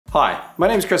Hi, my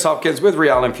name is Chris Hopkins with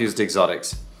Reàl Infused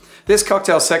Exotics. This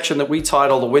cocktail section that we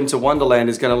title the Winter Wonderland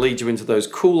is going to lead you into those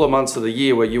cooler months of the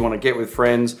year where you want to get with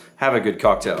friends, have a good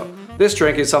cocktail. This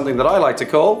drink is something that I like to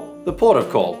call the port of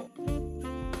call.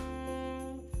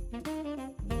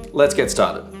 Let's get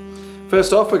started.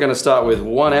 First off, we're going to start with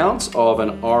 1 ounce of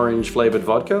an orange flavored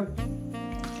vodka.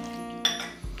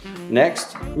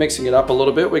 Next, mixing it up a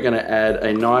little bit, we're going to add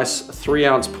a nice 3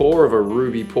 ounce pour of a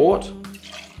ruby port.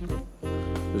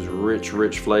 Those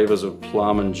rich flavors of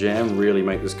plum and jam really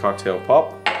make this cocktail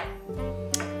pop.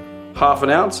 1/2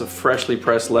 ounce of freshly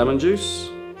pressed lemon juice.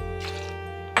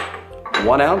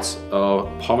 1 ounce of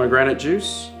pomegranate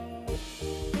juice.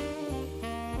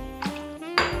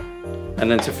 And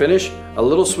then to finish, a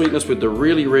little sweetness with the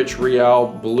really rich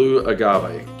Reàl blue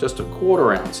agave. Just a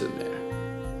 1/4 ounce in there.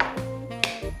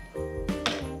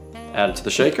 Add it to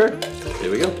the shaker. There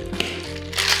we go.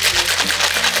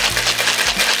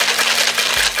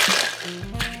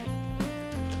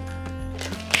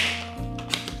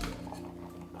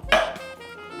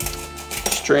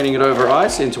 Straining it over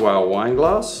ice into our wine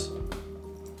glass,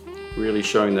 really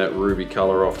showing that ruby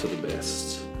color off to the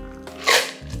best.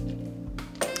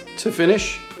 To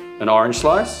finish, an orange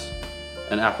slice,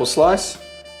 an apple slice,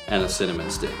 and a cinnamon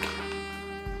stick.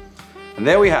 And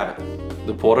there we have it,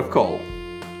 the port of call.